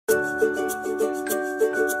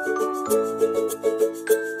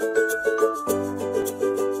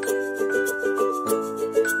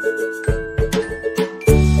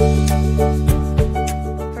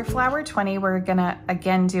20, we're gonna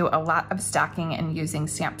again do a lot of stacking and using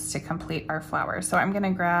stamps to complete our flower. So I'm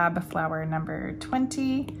gonna grab flower number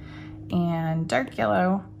 20 and dark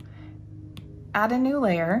yellow, add a new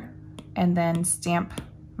layer, and then stamp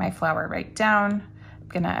my flower right down. I'm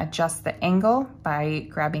gonna adjust the angle by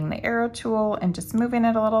grabbing the arrow tool and just moving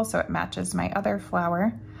it a little so it matches my other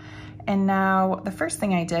flower. And now the first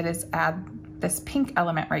thing I did is add this pink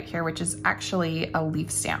element right here, which is actually a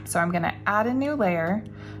leaf stamp. So I'm gonna add a new layer.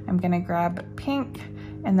 I'm gonna grab pink,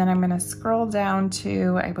 and then I'm gonna scroll down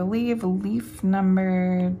to, I believe, leaf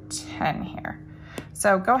number 10 here.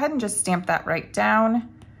 So go ahead and just stamp that right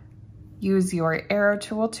down. Use your arrow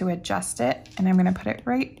tool to adjust it, and I'm gonna put it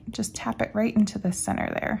right, just tap it right into the center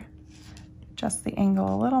there. Adjust the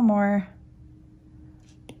angle a little more.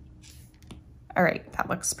 All right, that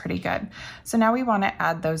looks pretty good. So now we wanna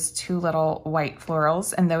add those two little white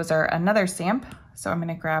florals, and those are another stamp. So I'm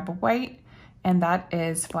gonna grab white, and that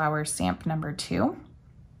is flower stamp number 2.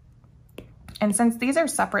 And since these are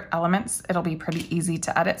separate elements, it'll be pretty easy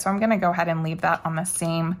to edit. So I'm gonna go ahead and leave that on the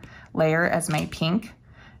same layer as my pink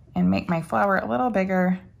and make my flower a little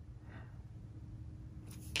bigger.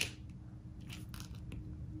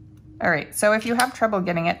 All right, so if you have trouble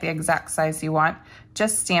getting it the exact size you want,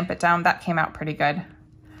 just stamp it down. That came out pretty good.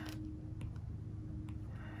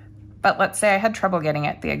 But let's say I had trouble getting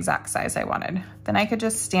it the exact size I wanted. Then I could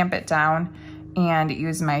just stamp it down and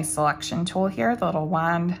use my selection tool here, the little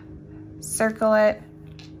wand, circle it,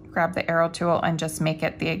 grab the arrow tool, and just make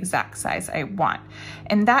it the exact size I want.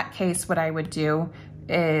 In that case, what I would do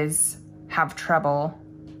is have trouble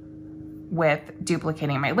with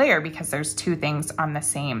duplicating my layer because there's two things on the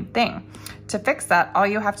same thing. To fix that, all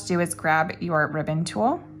you have to do is grab your ribbon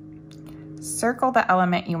tool, circle the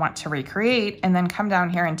element you want to recreate, and then come down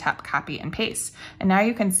here and tap copy and paste. And now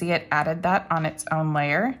you can see it added that on its own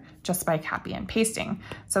layer just by copy and pasting.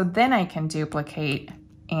 So then I can duplicate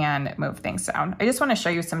and move things down. I just want to show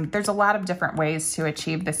you there's a lot of different ways to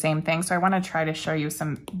achieve the same thing. So I want to try to show you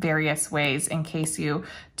some various ways in case you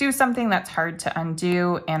do something that's hard to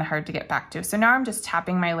undo and hard to get back to. So now I'm just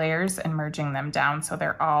tapping my layers and merging them down so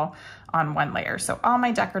they're all on one layer. So all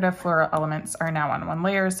my decorative floral elements are now on one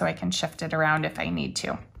layer, so I can shift it around if I need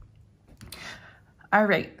to. All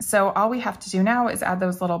right, so all we have to do now is add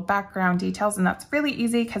those little background details, and that's really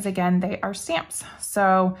easy because again, they are stamps.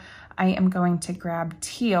 So I am going to grab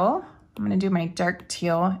teal. I'm gonna do my dark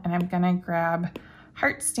teal, and I'm gonna grab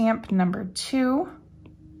heart stamp number 2.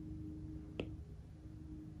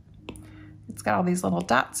 It's got all these little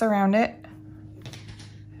dots around it.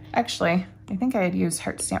 Actually, I think I had used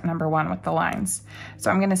heart stamp number 1 with the lines. So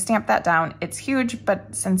I'm gonna stamp that down. It's huge,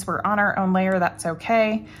 but since we're on our own layer, that's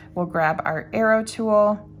okay. We'll grab our arrow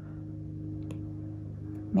tool,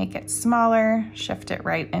 make it smaller, shift it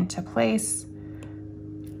right into place.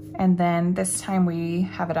 And then this time we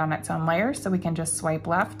have it on its own layer, so we can just swipe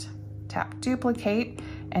left, tap duplicate,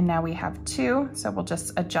 and now we have 2, so we'll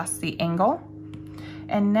just adjust the angle.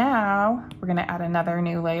 And now we're gonna add another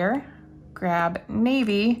new layer, grab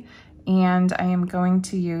navy, and I am going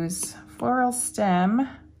to use floral stem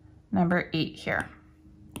number 8 here.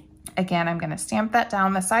 Again, I'm gonna stamp that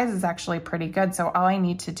down. The size is actually pretty good, so all I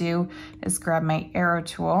need to do is grab my arrow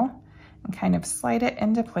tool and kind of slide it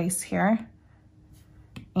into place here.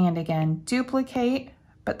 And again, duplicate,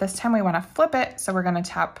 but this time we want to flip it. So we're going to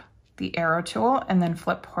tap the arrow tool and then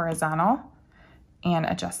flip horizontal and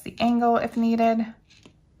adjust the angle if needed.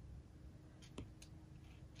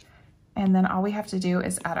 And then all we have to do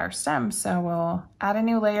is add our stem. So we'll add a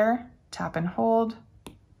new layer, tap and hold.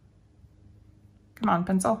 Come on,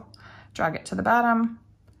 pencil. Drag it to the bottom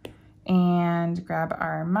and grab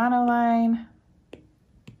our monoline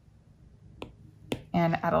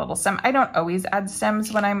and add a little stem. I don't always add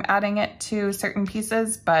stems when I'm adding it to certain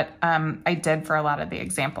pieces, but I did for a lot of the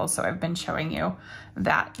examples, so I've been showing you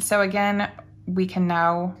that. So again,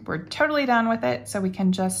 we're totally done with it, so we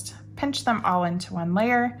can just pinch them all into one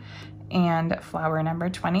layer, and flower number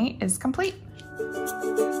 20 is complete.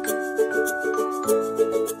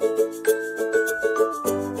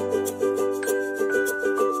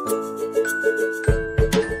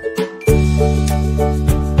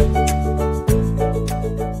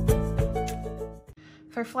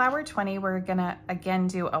 For flower 20, we're gonna again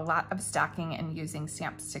do a lot of stacking and using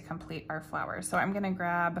stamps to complete our flower. So I'm gonna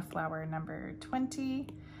grab flower number 20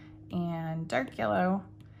 and dark yellow,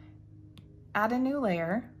 add a new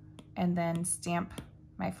layer, and then stamp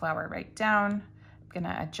my flower right down. I'm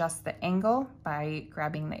gonna adjust the angle by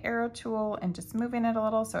grabbing the arrow tool and just moving it a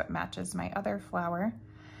little so it matches my other flower.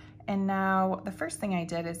 And now the first thing I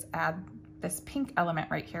did is add this pink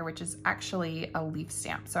element right here, which is actually a leaf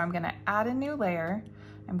stamp. So I'm gonna add a new layer.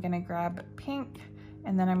 I'm gonna grab pink,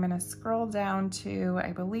 and then I'm gonna scroll down to,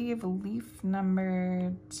 I believe, leaf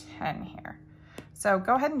number 10 here. So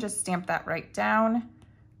go ahead and just stamp that right down.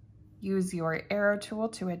 Use your arrow tool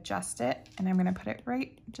to adjust it, and I'm gonna put it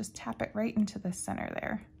right, just tap it right into the center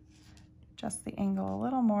there. Adjust the angle a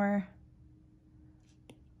little more.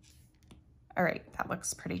 All right, that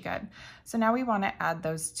looks pretty good. So now we wanna add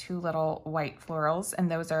those two little white florals, and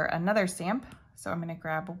those are another stamp. So I'm gonna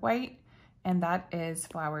grab white, and that is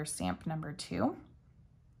flower stamp number 2.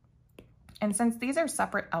 And since these are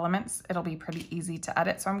separate elements, it'll be pretty easy to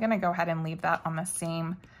edit. So I'm gonna go ahead and leave that on the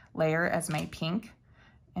same layer as my pink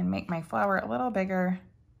and make my flower a little bigger.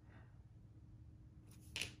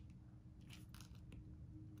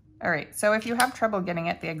 All right, so if you have trouble getting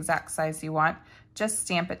it the exact size you want, just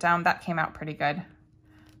stamp it down. That came out pretty good.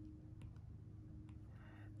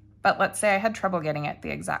 But let's say I had trouble getting it the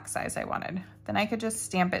exact size I wanted. Then I could just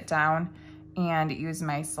stamp it down and use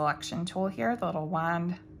my selection tool here, the little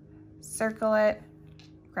wand, circle it,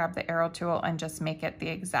 grab the arrow tool, and just make it the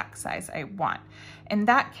exact size I want. In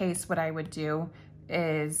that case, what I would do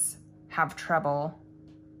is have trouble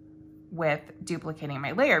with duplicating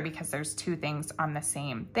my layer because there's two things on the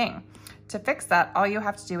same thing. To fix that, all you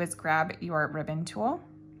have to do is grab your ribbon tool,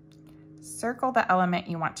 circle the element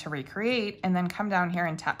you want to recreate, and then come down here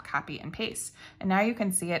and tap copy and paste. And now you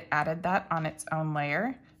can see it added that on its own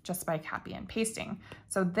layer just by copy and pasting.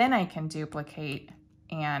 So then I can duplicate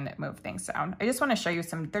and move things down. I just want to show you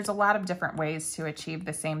there's a lot of different ways to achieve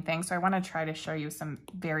the same thing. So I want to try to show you some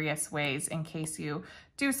various ways in case you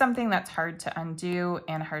do something that's hard to undo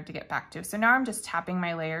and hard to get back to. So now I'm just tapping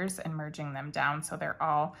my layers and merging them down so they're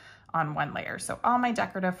all on one layer. So all my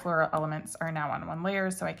decorative floral elements are now on one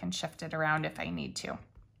layer, so I can shift it around if I need to.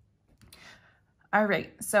 All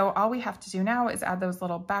right, so all we have to do now is add those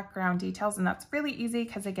little background details, and that's really easy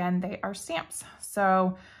because again, they are stamps.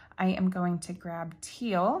 So I am going to grab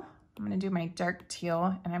teal. I'm gonna do my dark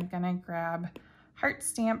teal, and I'm gonna grab heart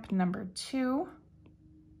stamp number 2.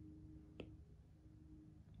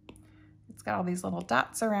 It's got all these little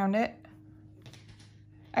dots around it.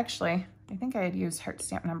 Actually, I think I had used heart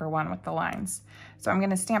stamp number 1 with the lines. So I'm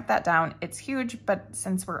gonna stamp that down. It's huge, but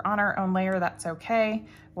since we're on our own layer, that's okay.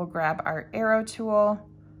 We'll grab our arrow tool,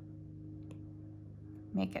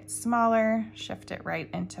 make it smaller, shift it right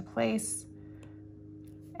into place.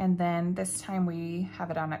 And then this time we have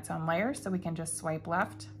it on its own layer, so we can just swipe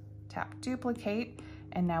left, tap duplicate,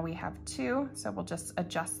 and now we have 2, so we'll just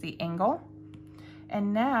adjust the angle.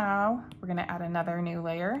 And now we're gonna add another new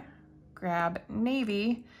layer, grab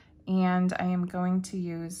navy, and I am going to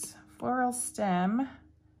use floral stem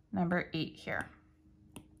number 8 here.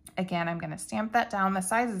 Again, I'm gonna stamp that down. The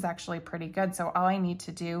size is actually pretty good, so all I need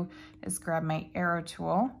to do is grab my arrow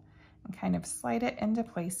tool and kind of slide it into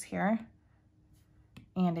place here.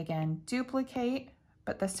 And again, duplicate,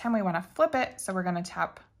 but this time we wanna flip it, so we're gonna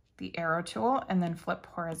tap the arrow tool and then flip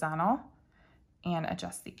horizontal and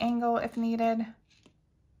adjust the angle if needed.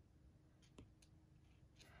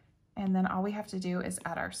 And then all we have to do is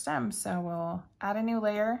add our stem. So we'll add a new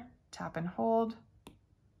layer, tap and hold.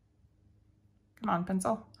 Come on,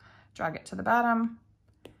 pencil. Drag it to the bottom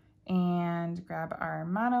and grab our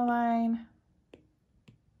monoline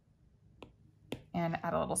and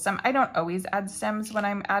add a little stem. I don't always add stems when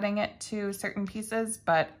I'm adding it to certain pieces,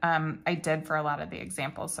 but I did for a lot of the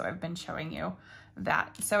examples, so I've been showing you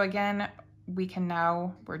that. So again,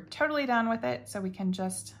 we're totally done with it, so we can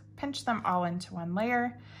just pinch them all into one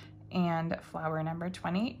layer, and flower number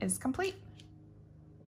 20 is complete.